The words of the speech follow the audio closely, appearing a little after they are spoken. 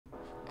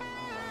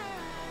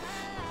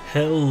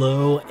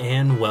Hello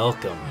and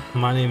welcome.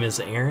 My name is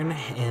Aaron,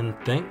 and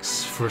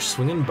thanks for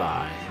swinging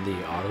by the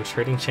Auto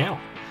Trading channel.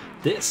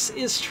 This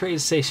is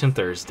TradeStation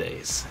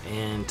Thursdays,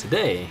 and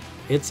today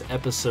it's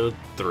episode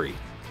 3.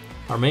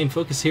 Our main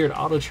focus here at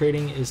Auto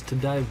Trading is to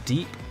dive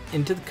deep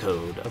into the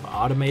code of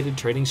automated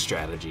trading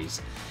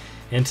strategies,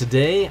 and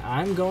today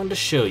I'm going to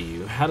show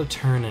you how to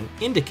turn an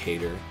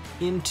indicator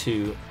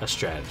into a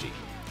strategy.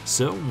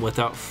 So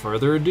without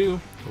further ado,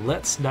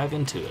 let's dive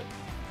into it.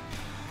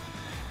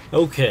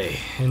 Okay,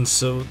 and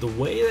so the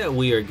way that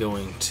we are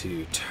going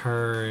to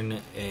turn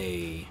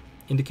a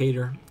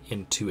indicator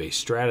into a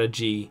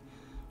strategy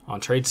on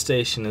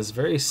TradeStation is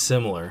very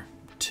similar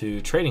to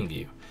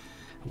TradingView.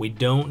 We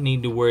don't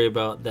need to worry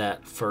about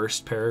that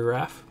first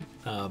paragraph,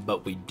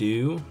 but we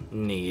do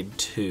need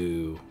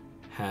to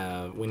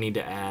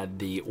add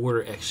the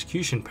order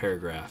execution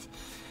paragraph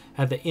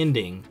at the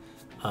ending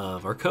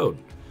of our code.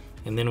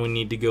 And then we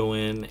need to go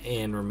in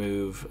and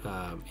remove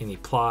any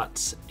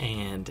plots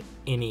and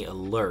any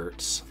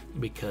alerts,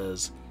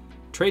 because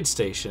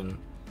TradeStation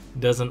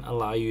doesn't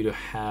allow you to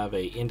have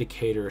a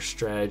indicator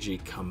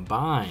strategy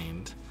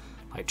combined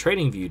like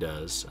TradingView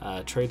does.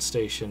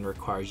 TradeStation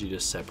requires you to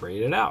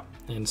separate it out.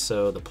 And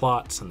so the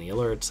plots and the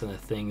alerts and the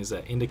things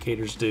that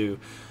indicators do,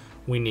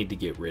 we need to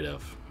get rid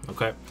of.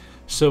 Okay,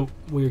 so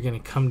we're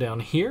going to come down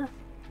here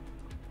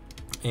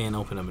and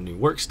open up a new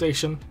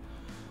workstation.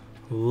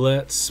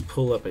 Let's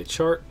pull up a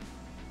chart.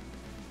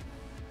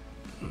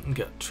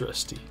 Got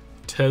trusty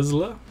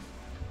Tesla.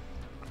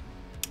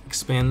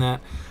 Expand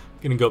that.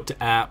 I'm gonna go up to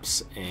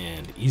apps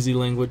and easy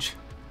language.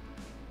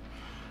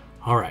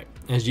 All right,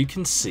 as you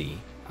can see,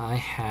 I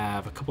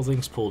have a couple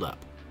things pulled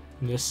up.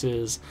 This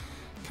is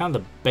kind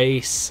of the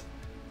base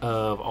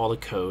of all the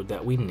code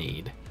that we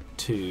need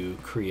to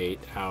create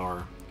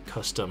our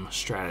custom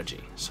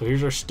strategy. So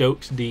here's our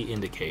Stoked D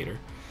indicator,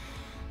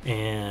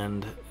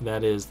 and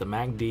that is the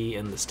MACD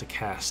and the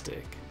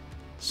stochastic.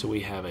 So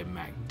we have a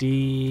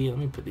MACD, let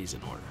me put these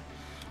in order.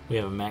 We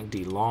have a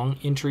MACD long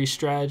entry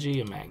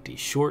strategy, a MACD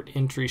short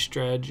entry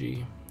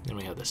strategy, then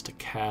we have the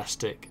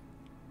stochastic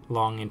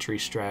long entry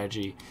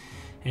strategy,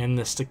 and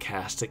the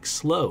stochastic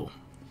slow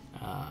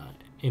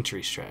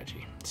entry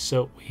strategy.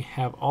 So we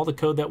have all the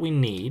code that we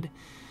need.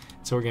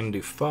 So we're going to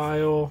do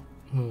file,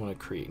 we want to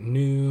create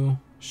new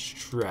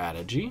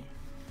strategy,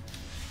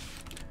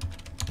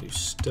 do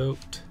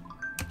Stoked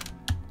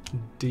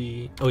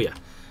D. Oh yeah,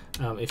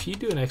 if you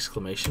do an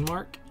exclamation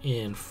mark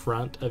in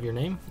front of your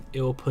name,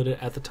 it will put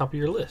it at the top of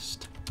your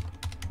list.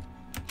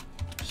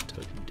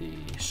 Stoked D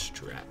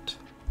strat.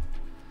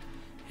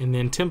 And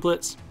then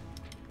templates.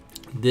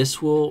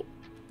 This will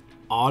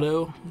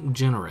auto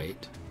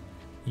generate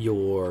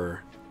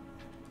your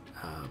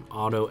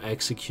auto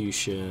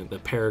execution, the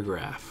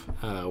paragraph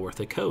worth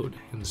of code.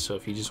 And so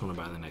if you just want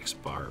to buy the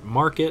next bar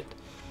market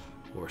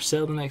or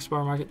sell the next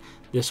bar market,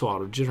 this will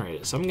auto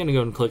generate it. So I'm going to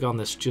go and click on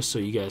this just so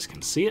you guys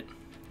can see it.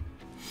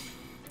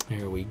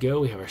 There we go.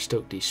 We have our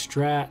Stoked D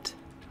strat.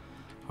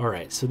 All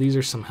right, so these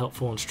are some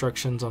helpful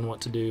instructions on what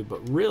to do,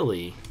 but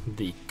really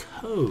the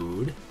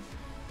code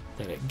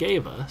that it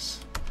gave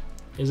us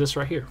is this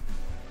right here.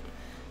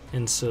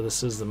 And so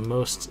this is the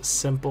most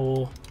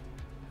simple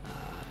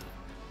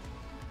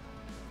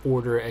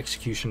order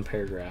execution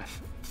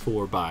paragraph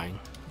for buying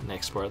the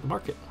next bar of the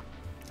market.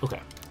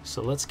 Okay,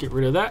 so let's get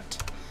rid of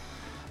that.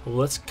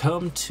 Let's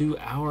come to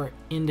our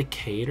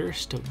indicator,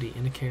 Stoked D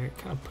indicator.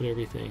 Kind of put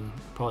everything,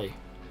 probably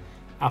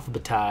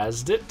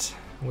alphabetized it.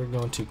 We're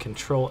going to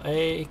Control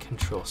A,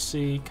 Control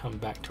C, come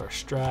back to our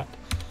strat.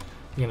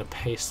 I'm gonna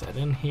paste that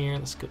in here.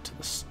 Let's go to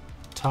the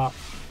top.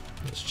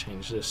 Let's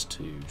change this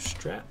to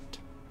strat.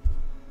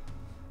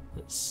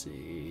 Let's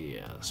see,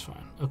 yeah, that's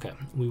fine. Okay,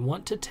 we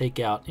want to take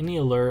out any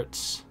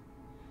alerts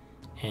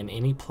and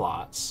any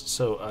plots.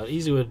 So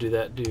easy way to do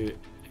that, do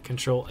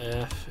Control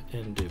F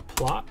and do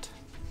plot.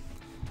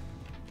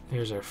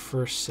 Here's our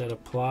first set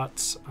of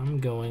plots. I'm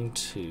going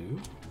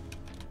to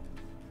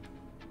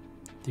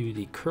do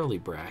the curly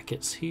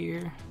brackets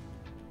here.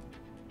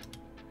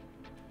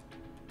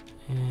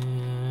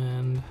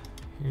 And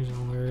here's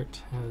an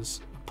alert,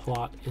 has a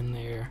plot in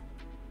there.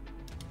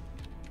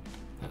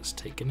 That's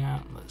taken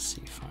out. Let's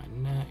see,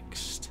 find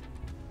next.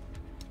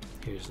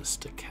 Here's the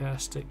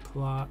stochastic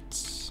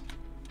plots.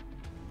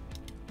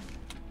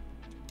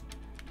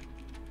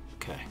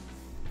 Okay.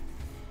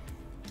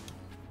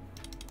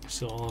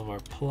 So all of our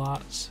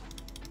plots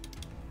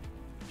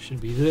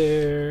should be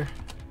there.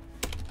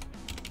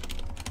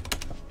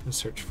 And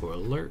search for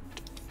alert.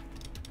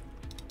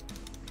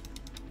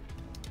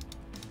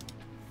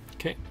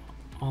 Okay,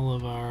 all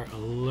of our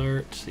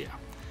alerts, yeah,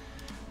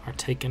 are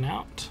taken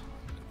out.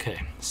 Okay,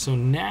 so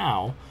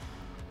now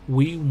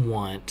we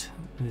want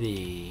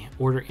the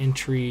order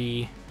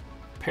entry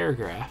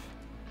paragraph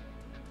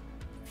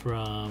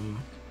from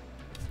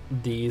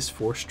these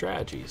 4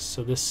 strategies.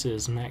 So this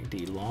is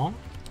MACD long.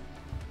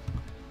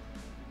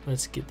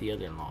 Let's get the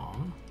other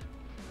long.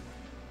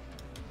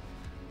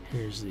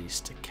 Here's the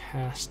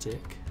stochastic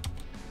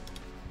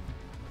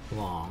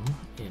long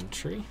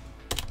entry.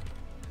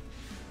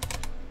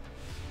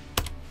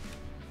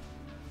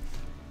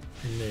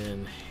 And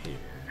then here,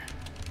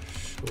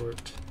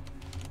 short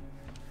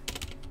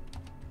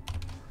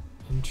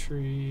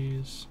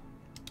entries.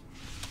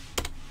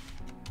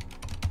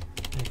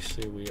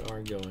 Actually, we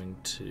are going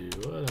to,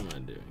 what am I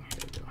doing? Here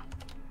we go.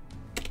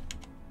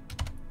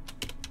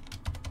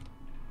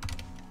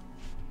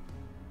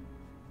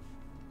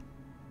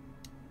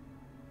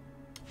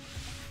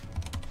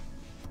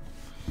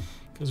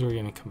 Because we're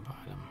going to combine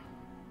them.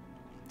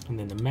 And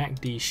then the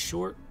MACD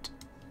short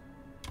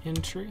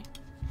entry,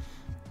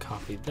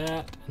 copy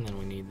that, and then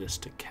we need the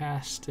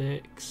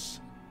stochastics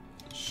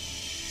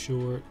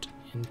short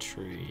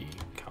entry,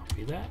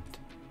 copy that.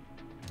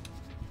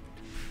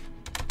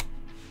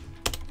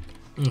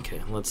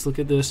 Okay, let's look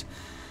at this.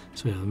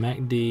 So we have the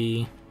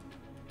MACD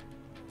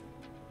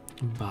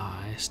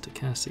buy,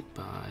 stochastic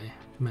buy,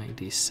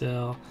 MACD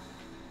sell,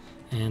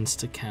 and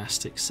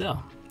stochastic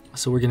sell.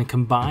 So we're going to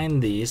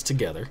combine these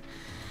together.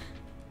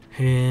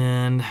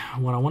 And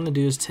what I want to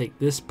do is take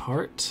this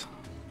part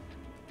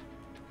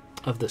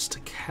of the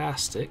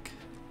stochastic,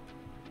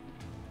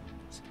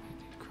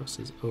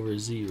 crosses over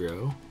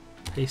 0,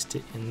 paste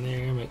it in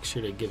there, make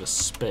sure to give a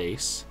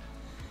space.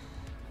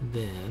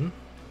 Then,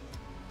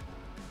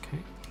 okay,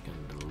 I'm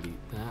going to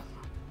delete that.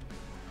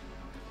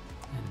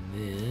 And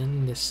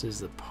then this is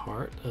the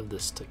part of the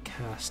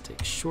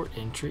stochastic short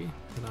entry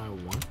that I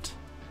want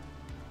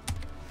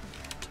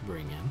to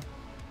bring in.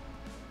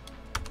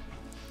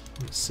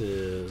 This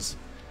is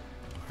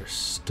our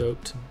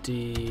stoked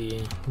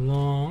D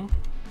long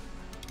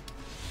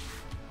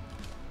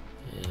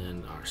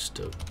and our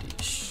stoked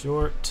D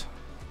short.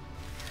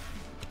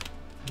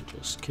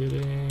 Just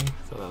kidding.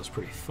 Thought that was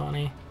pretty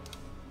funny.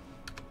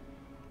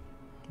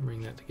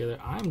 Bring that together.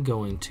 I'm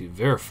going to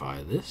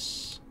verify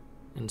this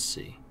and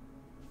see.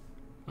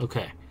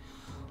 Okay,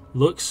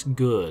 looks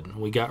good.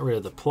 We got rid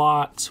of the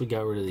plots, we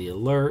got rid of the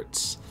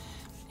alerts,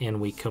 and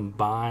we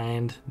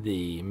combined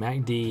the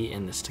MACD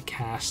and the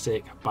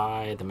stochastic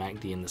by the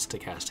MACD and the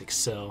stochastic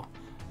sell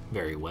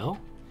very well.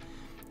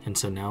 And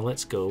so now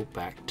let's go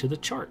back to the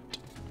chart.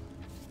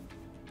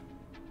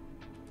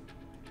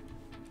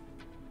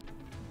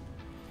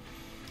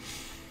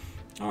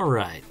 All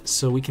right,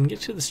 so we can get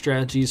to the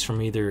strategies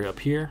from either up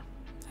here,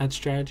 add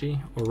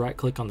strategy, or right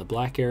click on the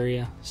black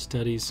area,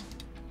 studies,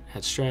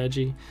 add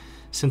strategy.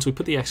 Since we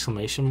put the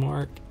exclamation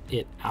mark,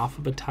 it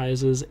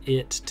alphabetizes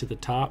it to the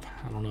top.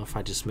 I don't know if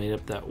I just made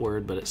up that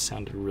word, but it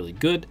sounded really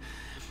good.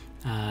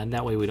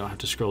 That way we don't have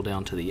to scroll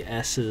down to the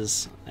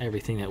S's.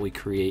 Everything that we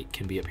create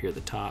can be up here at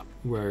the top.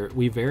 Where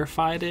we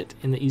verified it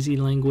in the Easy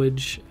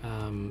Language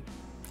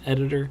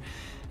editor,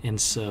 and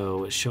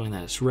so it's showing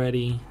that it's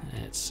ready.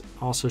 It's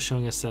also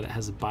showing us that it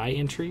has buy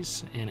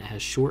entries and it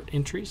has short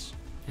entries.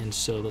 And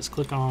so let's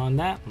click on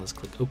that and let's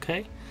click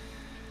OK.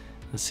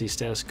 Let's see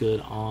status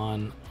good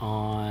on,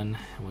 and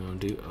we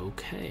want to do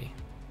OK.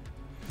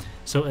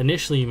 So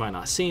initially you might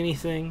not see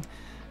anything,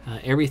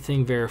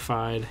 everything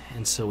verified,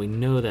 and so we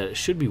know that it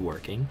should be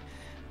working.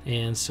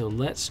 And so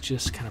let's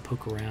just kind of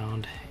poke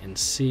around and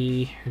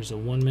see. Here's a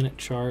 1 minute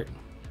chart,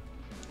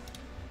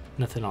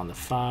 nothing on the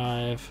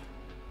 5.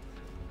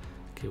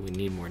 Okay, we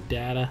need more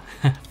data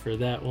for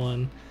that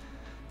one.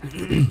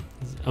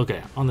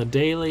 Okay, on the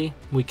daily,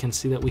 we can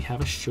see that we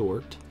have a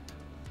short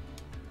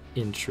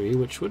entry,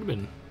 which would have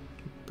been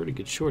a pretty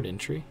good short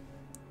entry.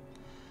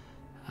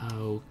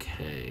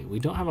 Okay, we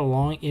don't have a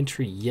long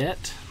entry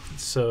yet.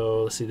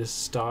 So let's see, this is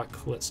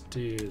stock. Let's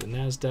do the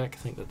NASDAQ. I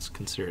think that's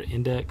considered an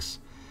index.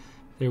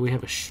 There we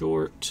have a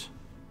short.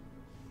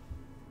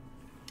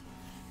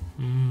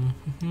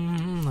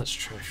 Let's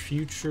try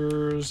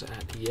futures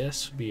at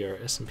yes, would be our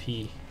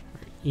S&P or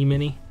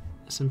E-mini,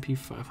 S&P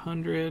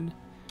 500.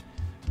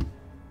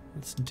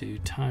 Let's do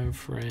time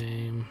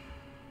frame.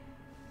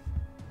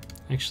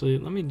 Actually,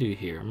 let me do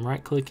here. I'm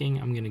right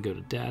clicking. I'm going to go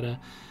to data,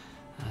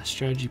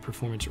 strategy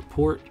performance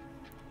report.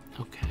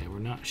 Okay, we're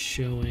not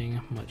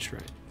showing much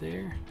right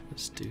there.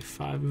 Let's do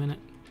 5 minute.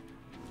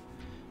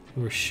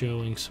 We're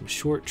showing some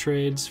short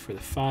trades for the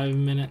 5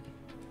 minute.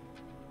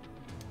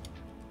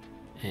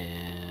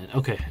 And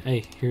okay,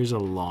 hey, here's a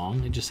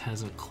long. It just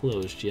hasn't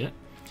closed yet.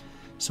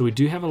 So we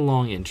do have a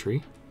long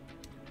entry.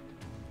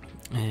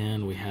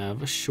 And we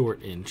have a short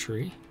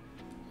entry.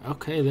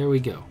 Okay, there we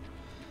go.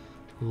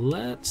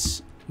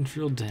 Let's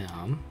drill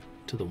down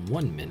to the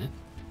 1 minute.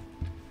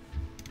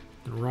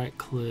 Right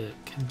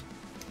click.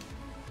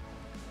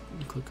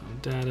 Click on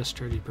data,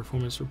 strategy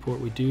performance report.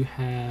 We do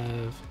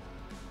have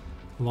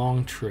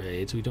long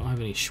trades. We don't have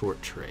any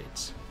short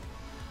trades.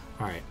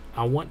 All right,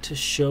 I want to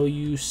show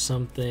you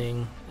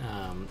something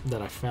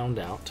that I found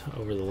out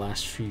over the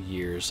last few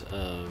years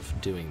of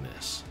doing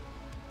this.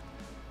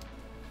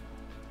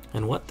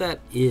 And what that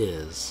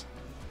is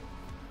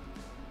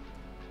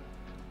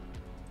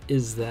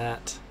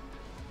that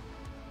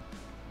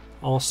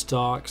all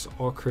stocks,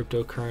 all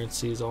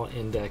cryptocurrencies, all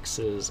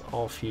indexes,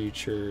 all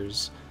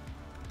futures,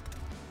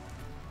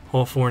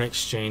 all foreign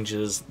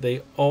exchanges,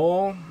 they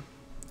all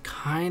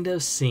kind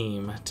of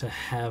seem to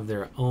have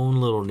their own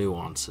little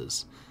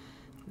nuances.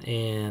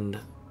 And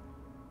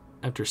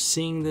after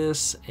seeing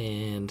this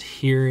and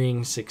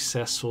hearing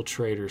successful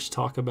traders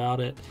talk about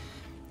it,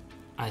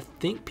 I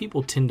think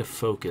people tend to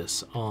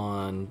focus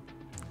on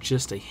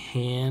just a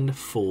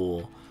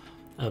handful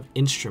of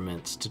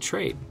instruments to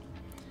trade.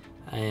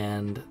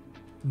 And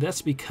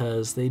that's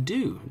because they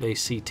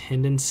see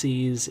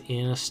tendencies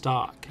in a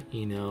stock,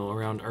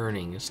 around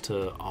earnings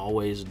to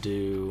always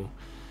do,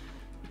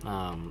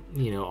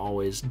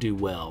 always do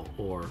well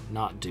or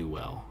not do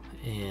well.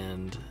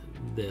 And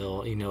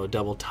they'll,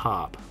 double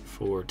top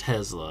for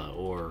Tesla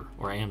or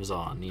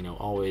Amazon,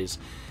 always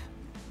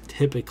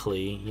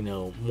typically,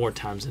 more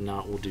times than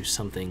not will do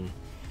something,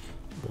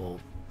 will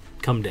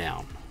come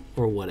down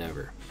or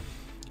whatever.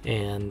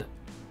 And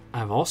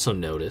I've also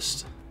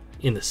noticed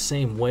in the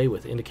same way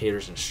with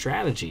indicators and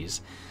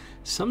strategies,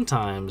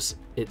 sometimes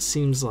it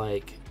seems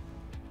like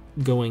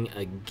going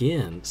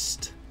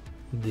against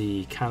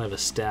the kind of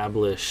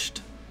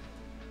established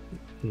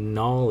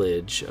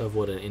knowledge of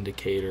what an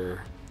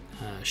indicator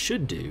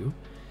should do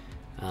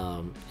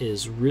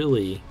is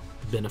really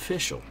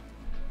beneficial.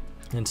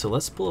 And so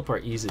let's pull up our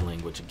easy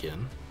language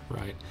again,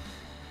 right?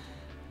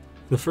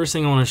 The first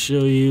thing I want to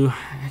show you,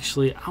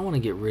 actually, I want to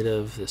get rid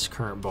of this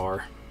current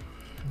bar.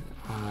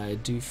 I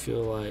do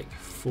feel like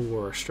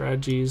for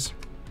strategies,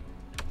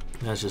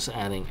 that's just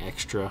adding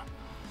extra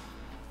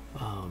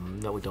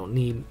that we don't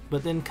need.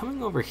 But then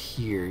coming over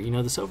here,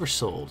 this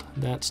oversold,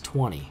 that's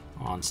 20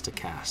 on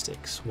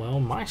stochastics. Well,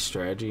 my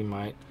strategy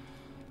might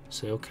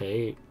say,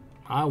 okay,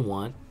 I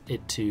want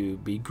it to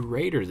be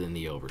greater than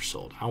the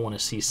oversold. I want to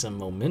see some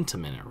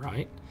momentum in it,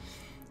 right?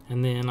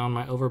 And then on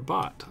my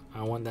overbought,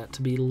 I want that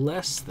to be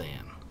less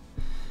than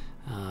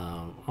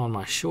on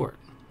my short.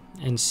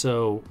 And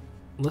so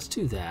let's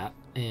do that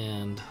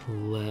and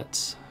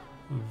let's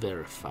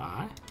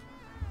verify.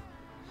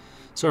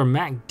 So our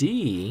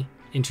MACD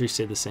entry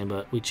stayed the same,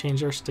 but we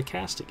changed our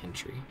stochastic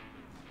entry.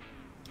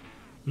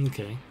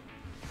 Okay,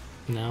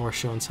 now we're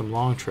showing some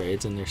long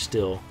trades and they're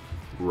still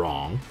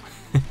wrong.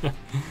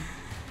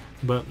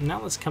 But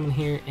now let's come in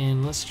here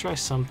and let's try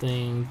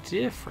something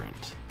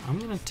different. I'm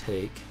going to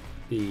take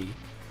the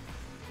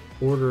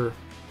order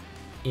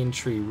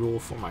entry rule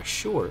for my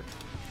short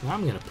and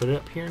I'm going to put it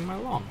up here in my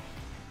long.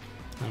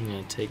 I'm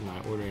going to take my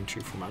order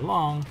entry for my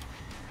long,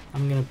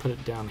 I'm going to put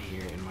it down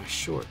here in my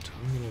short.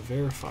 I'm going to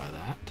verify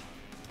that.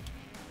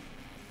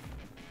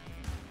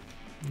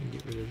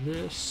 Get rid of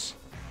this.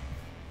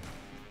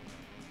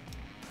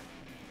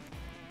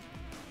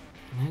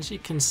 And as you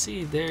can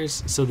see,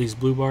 so these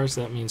blue bars,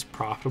 that means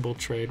profitable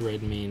trade.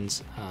 Red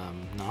means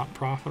not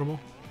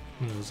profitable.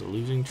 It was a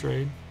losing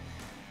trade.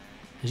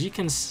 As you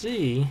can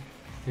see,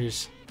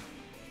 there's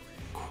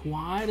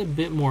quite a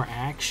bit more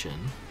action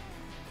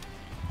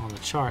on the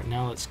chart.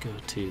 Now let's go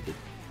to the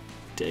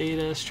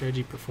data,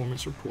 strategy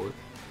performance report.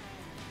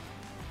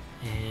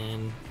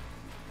 And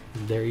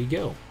there you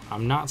go.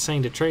 I'm not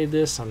saying to trade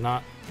this. I'm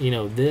not,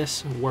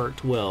 this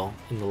worked well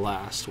in the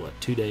last,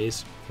 2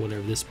 days,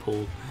 whenever this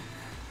pulled.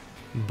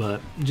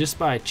 But just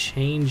by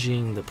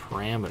changing the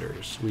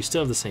parameters, we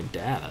still have the same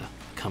data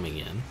coming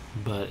in,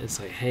 but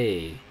it's like,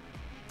 hey,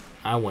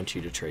 I want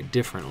you to trade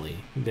differently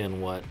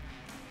than what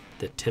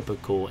the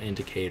typical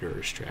indicator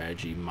or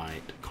strategy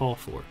might call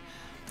for.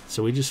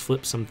 So we just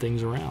flipped some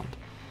things around.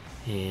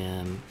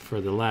 And for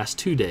the last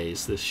 2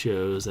 days, this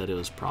shows that it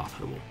was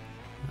profitable.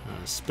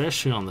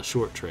 Especially on the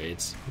short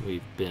trades,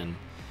 we've been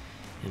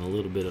in a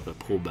little bit of a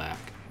pullback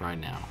right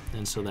now.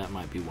 And so that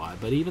might be why.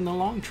 But even the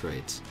long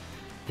trades,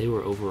 they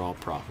were overall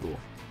profitable.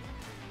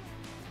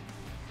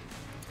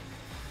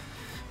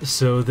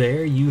 So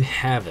there you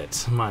have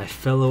it, my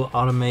fellow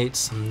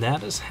automates.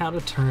 That is how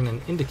to turn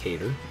an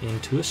indicator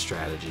into a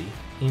strategy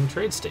in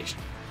TradeStation.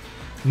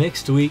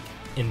 Next week,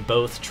 in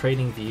both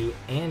TradingView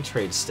and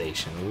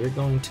TradeStation, we're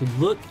going to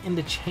look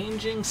into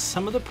changing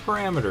some of the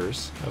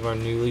parameters of our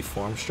newly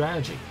formed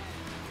strategy.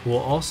 We'll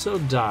also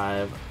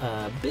dive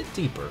a bit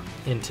deeper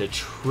into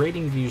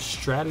TradingView's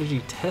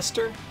strategy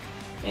tester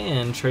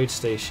and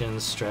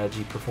TradeStation's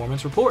strategy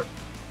performance report.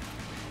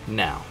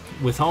 Now,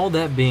 with all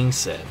that being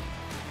said,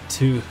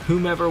 to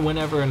whomever,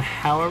 whenever, and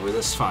however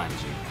this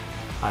finds you,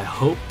 I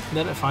hope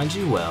that it finds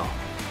you well,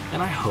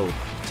 and I hope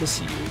to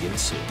see you again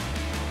soon.